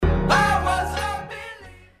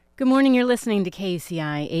Good morning. You're listening to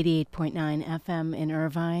KUCI 88.9 FM in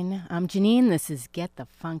Irvine. I'm Janine. This is Get the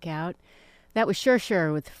Funk Out. That was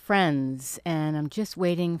Sure with Friends, and I'm just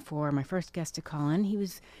waiting for my first guest to call in. He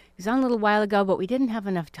was on a little while ago, but we didn't have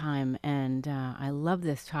enough time, and I love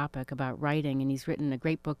this topic about writing, and he's written a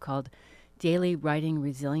great book called Daily Writing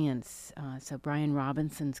Resilience. So Brian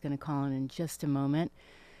Robinson's going to call in just a moment.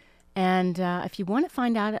 And if you want to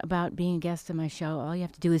find out about being a guest on my show, all you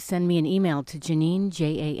have to do is send me an email to Janine,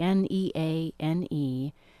 Janeane,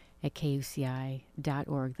 at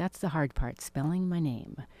KUCI.org. That's the hard part, spelling my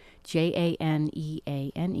name. Janeane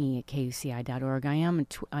at KUCI.org. I am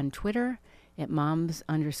on Twitter at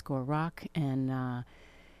moms_rock, and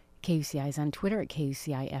KUCI is on Twitter at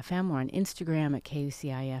KUCI-FM. We're on Instagram at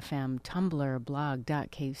KUCI-FM, Tumblr,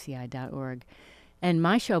 blog.KUCI.org. And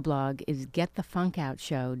my show blog is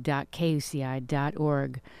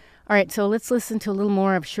getthefunkoutshow.kuci.org. All right, so let's listen to a little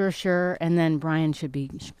more of Sure, and then Brian should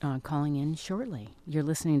be calling in shortly. You're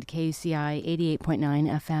listening to KUCI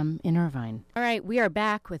 88.9 FM in Irvine. All right, we are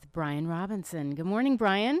back with Brian Robinson. Good morning,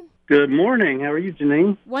 Brian. Good morning. How are you,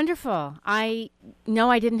 Janine? Wonderful. I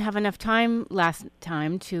know I didn't have enough time last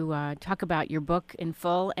time to talk about your book in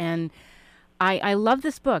full, and I love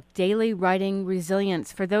this book, Daily Writing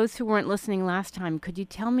Resilience. For those who weren't listening last time, could you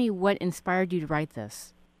tell me what inspired you to write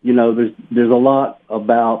this? You know, there's a lot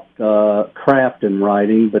about craft in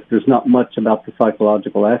writing, but there's not much about the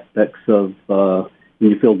psychological aspects of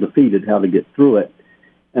when you feel defeated, how to get through it.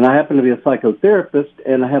 And I happen to be a psychotherapist,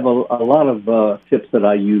 and I have a lot of tips that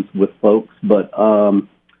I use with folks. But so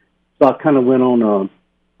I kind of went on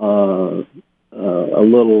a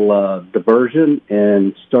little diversion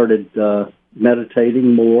and started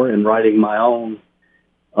meditating more and writing my own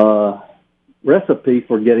recipe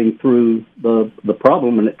for getting through the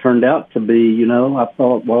problem. And it turned out to be, I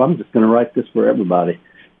thought, well, I'm just going to write this for everybody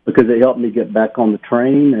because it helped me get back on the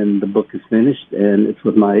train, and the book is finished, and it's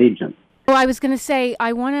with my agent. Well, I was going to say,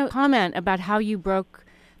 I want to comment about how you broke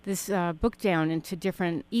this book down into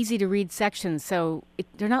different easy-to-read sections. So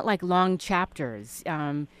they're not like long chapters.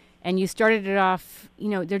 And you started it off,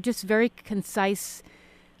 they're just very concise,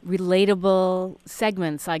 relatable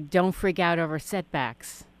segments, like don't freak out over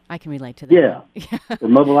setbacks. I can relate to that. Yeah. Or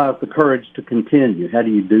mobilize the courage to continue. How do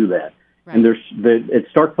you do that? Right. And it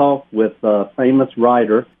starts off with a famous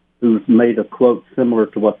writer who's made a quote similar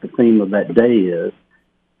to what the theme of that day is.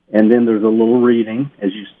 And then there's a little reading,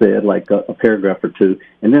 as you said, like a paragraph or two.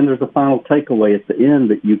 And then there's a final takeaway at the end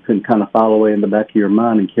that you can kind of file away in the back of your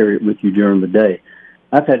mind and carry it with you during the day.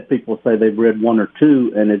 I've had people say they've read one or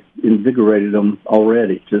two, and it's invigorated them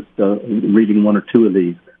already, just reading one or two of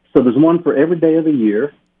these. So there's one for every day of the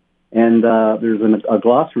year, and there's a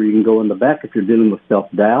glossary you can go in the back if you're dealing with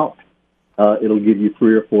self-doubt. It'll give you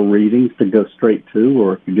 3 or 4 readings to go straight to,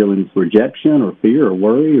 or if you're dealing with rejection or fear or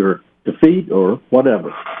worry or defeat or whatever.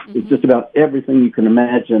 Mm-hmm. It's just about everything you can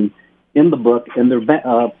imagine in the book, and they're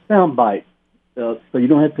sound bites, so you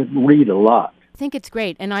don't have to read a lot. I think it's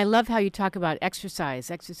great, and I love how you talk about exercise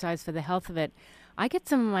for the health of it. I get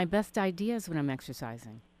some of my best ideas when I'm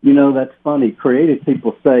exercising. That's funny. Creative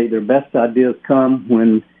people say their best ideas come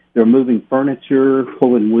when they're moving furniture,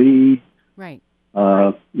 pulling weeds. Right.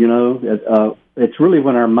 It's really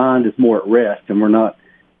when our mind is more at rest, and we're not.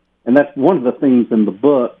 And that's one of the things in the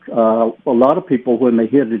book. A lot of people, when they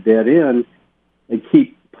hit a dead end, they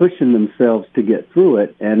keep pushing themselves to get through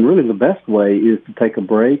it. And really the best way is to take a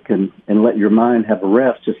break and let your mind have a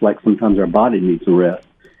rest, just like sometimes our body needs a rest.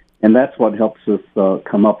 And that's what helps us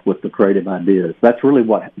come up with the creative ideas. That's really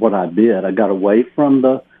what I did. I got away from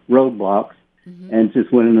the roadblocks and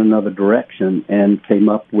just went in another direction and came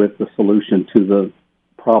up with the solution to the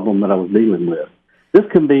problem that I was dealing with. This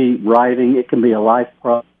can be writing. It can be a life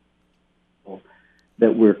problem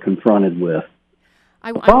that we're confronted with.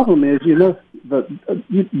 The problem is,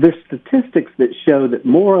 there's statistics that show that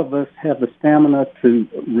more of us have the stamina to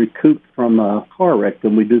recoup from a car wreck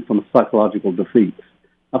than we do from psychological defeats.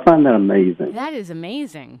 I find that amazing. That is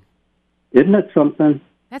amazing. Isn't it something?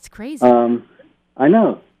 That's crazy. I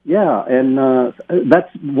know, yeah. And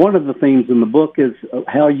that's one of the themes in the book is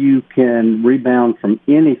how you can rebound from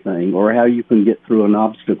anything or how you can get through an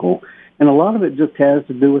obstacle. And a lot of it just has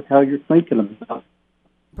to do with how you're thinking about it.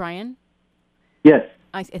 Brian? Yes.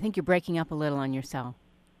 I think you're breaking up a little on your cell.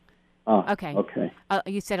 Okay. Okay.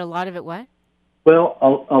 You said a lot of it what? Well,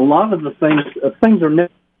 a lot of the things are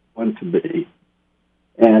never going to be.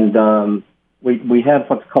 And we have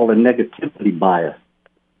what's called a negativity bias.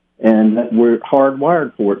 And that we're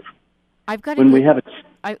hardwired for it.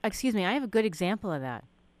 Excuse me, I have a good example of that.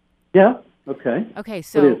 Yeah, okay. Okay,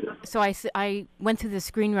 so I went through the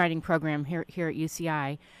screenwriting program here at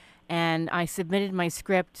UCI. And I submitted my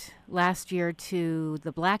script last year to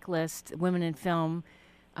the Blacklist Women in Film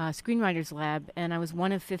Screenwriters Lab, and I was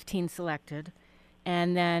one of 15 selected.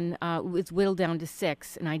 And then it was whittled down to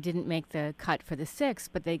 6, and I didn't make the cut for the 6,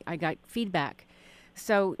 but I got feedback.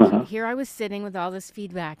 So here I was sitting with all this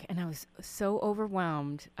feedback, and I was so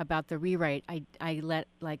overwhelmed about the rewrite. I let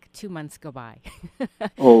like 2 months go by.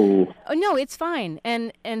 Oh. Oh no, it's fine.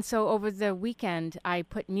 And so over the weekend, I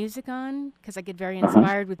put music on because I get very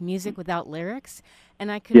inspired with music without lyrics, and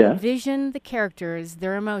I could envision the characters,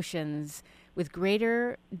 their emotions, with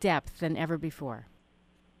greater depth than ever before.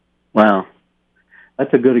 Wow,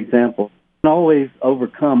 that's a good example. You can always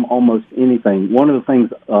overcome almost anything. One of the things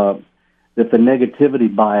that the negativity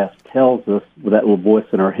bias tells us with that little voice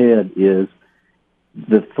in our head is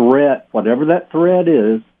the threat, whatever that threat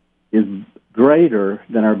is greater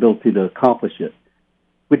than our ability to accomplish it,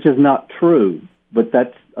 which is not true. But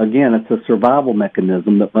that's, again, it's a survival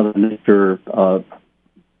mechanism that Mother Nature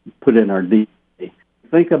put in our DNA.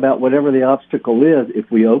 Think about whatever the obstacle is. If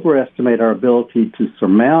we overestimate our ability to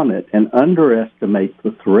surmount it and underestimate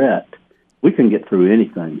the threat, we can get through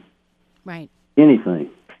anything. Right. Anything.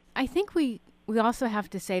 I think we also have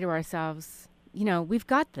to say to ourselves, you know, we've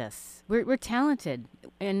got this. We're talented.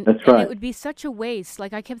 And, that's right. And it would be such a waste.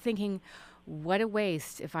 Like, I kept thinking, what a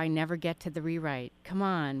waste if I never get to the rewrite. Come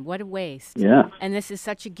on, what a waste. Yeah. And this is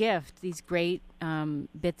such a gift, these great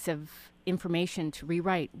bits of information to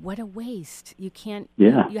rewrite. What a waste. You can't,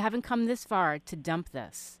 you haven't come this far to dump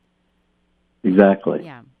this. Exactly.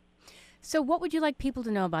 Yeah. So what would you like people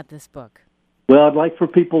to know about this book? Well, I'd like for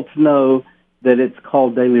people to know that it's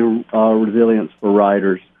called Daily Resilience for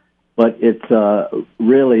Writers, but it's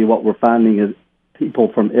really what we're finding is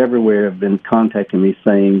people from everywhere have been contacting me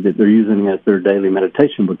saying that they're using it as their daily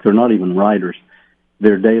meditation book. They're not even writers.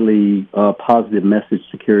 Their daily positive message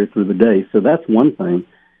to carry through the day. So that's one thing,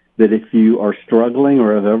 that if you are struggling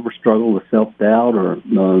or have ever struggled with self-doubt or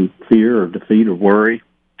fear or defeat or worry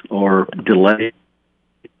or delay,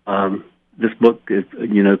 this book is,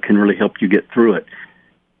 can really help you get through it.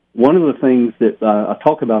 One of the things that I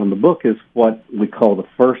talk about in the book is what we call the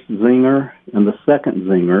first zinger and the second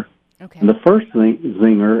zinger. Okay. And the first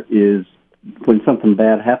zinger is when something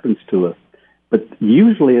bad happens to us. But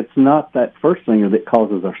usually it's not that first zinger that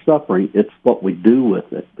causes our suffering. It's what we do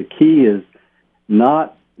with it. The key is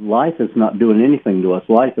not, life is not doing anything to us.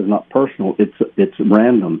 Life is not personal. It's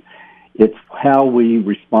random. It's how we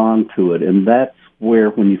respond to it. And that's where,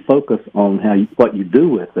 when you focus on what you do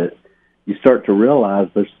with it, you start to realize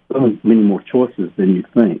there's so many more choices than you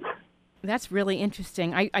think. That's really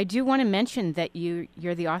interesting. I do want to mention that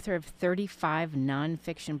you're the author of 35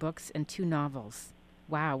 nonfiction books and 2 novels.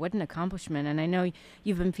 Wow, what an accomplishment. And I know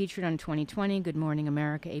you've been featured on 2020, Good Morning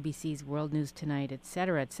America, ABC's World News Tonight, et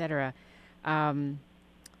cetera, et cetera.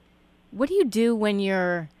 What do you do when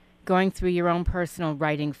you're going through your own personal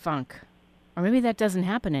writing funk? Or maybe that doesn't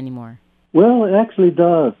happen anymore. Well, it actually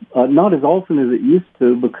does. Not as often as it used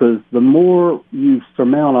to, because the more you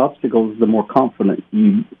surmount obstacles, the more confidence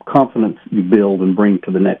you build and bring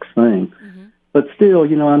to the next thing. Mm-hmm. But still,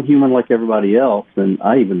 I'm human like everybody else, and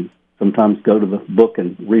I even sometimes go to the book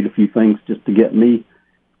and read a few things just to get me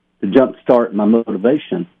to jumpstart my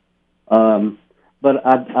motivation. But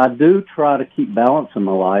I do try to keep balance in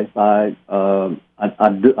my life. I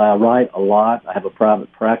write a lot. I have a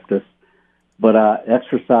private practice. But I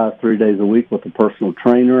exercise 3 days a week with a personal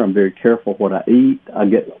trainer. I'm very careful what I eat. I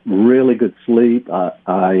get really good sleep. I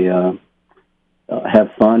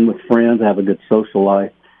have fun with friends. I have a good social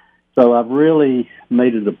life. So I've really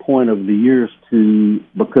made it a point over the years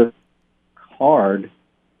because hard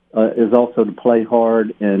is also to play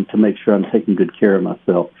hard and to make sure I'm taking good care of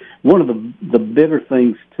myself. One of the bigger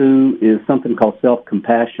things, too, is something called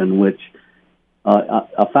self-compassion, which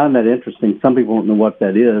I find that interesting. Some people don't know what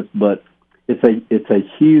that is, but it's a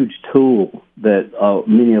huge tool that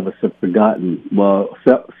many of us have forgotten. Well,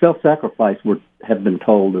 self-sacrifice have been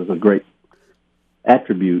told is a great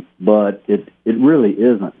attribute, but it really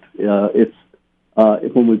isn't. It's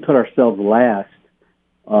when we put ourselves last,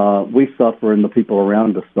 we suffer and the people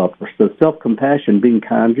around us suffer. So self-compassion, being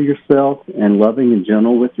kind to yourself and loving and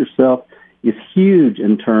gentle with yourself, is huge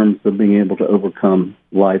in terms of being able to overcome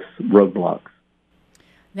life's roadblocks.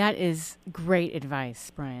 That is great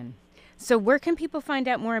advice, Brian. So where can people find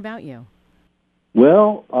out more about you?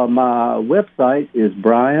 Well, my website is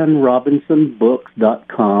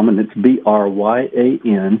BryanRobinsonBooks.com, and it's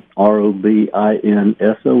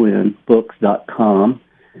BryanRobinson books.com.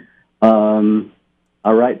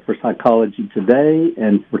 I write for Psychology Today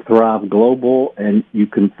and for Thrive Global, and you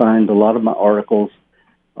can find a lot of my articles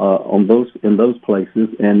in those places.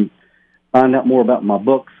 And find out more about my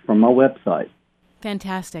books from my website.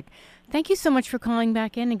 Fantastic. Thank you so much for calling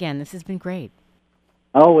back in again. This has been great.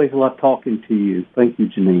 I always love talking to you. Thank you,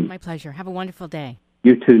 Janine. My pleasure. Have a wonderful day.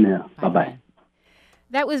 You too now. Bye-bye. Bye-bye.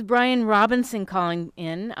 That was Brian Robinson calling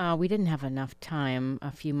in. We didn't have enough time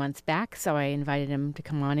a few months back, so I invited him to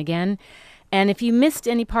come on again. And if you missed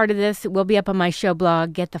any part of this, it will be up on my show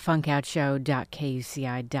blog,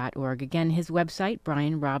 getthefunkoutshow.kuci.org. Again, his website,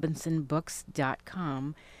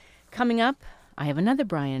 brianrobinsonbooks.com. Coming up, I have another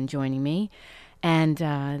Brian joining me. And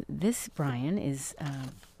this Brian is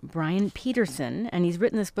Brian Peterson, and he's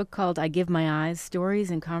written this book called I Give My Eyes,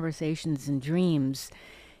 Stories and Conversations and Dreams.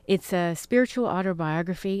 It's a spiritual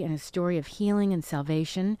autobiography and a story of healing and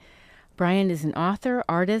salvation. Brian is an author,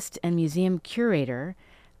 artist, and museum curator.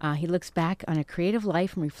 He looks back on a creative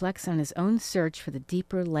life and reflects on his own search for the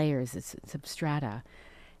deeper layers, its substrata.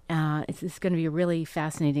 It's going to be a really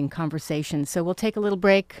fascinating conversation. So we'll take a little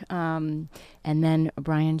break, and then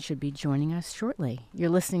Brian should be joining us shortly. You're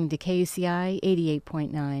listening to KUCI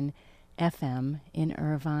 88.9 FM in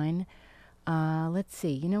Irvine. Let's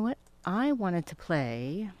see. You know what? I wanted to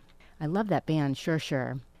play. I love that band, Sure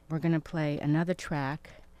Sure. We're going to play another track,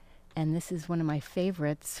 and this is one of my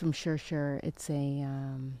favorites from Sure Sure. It's a,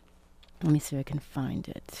 let me see if I can find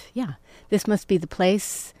it. Yeah, This Must Be the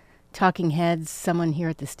Place. Talking Heads. Someone here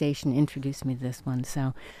at the station introduced me to this one.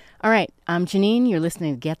 So, all right, I'm Janine. You're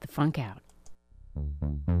listening to Get the Funk Out.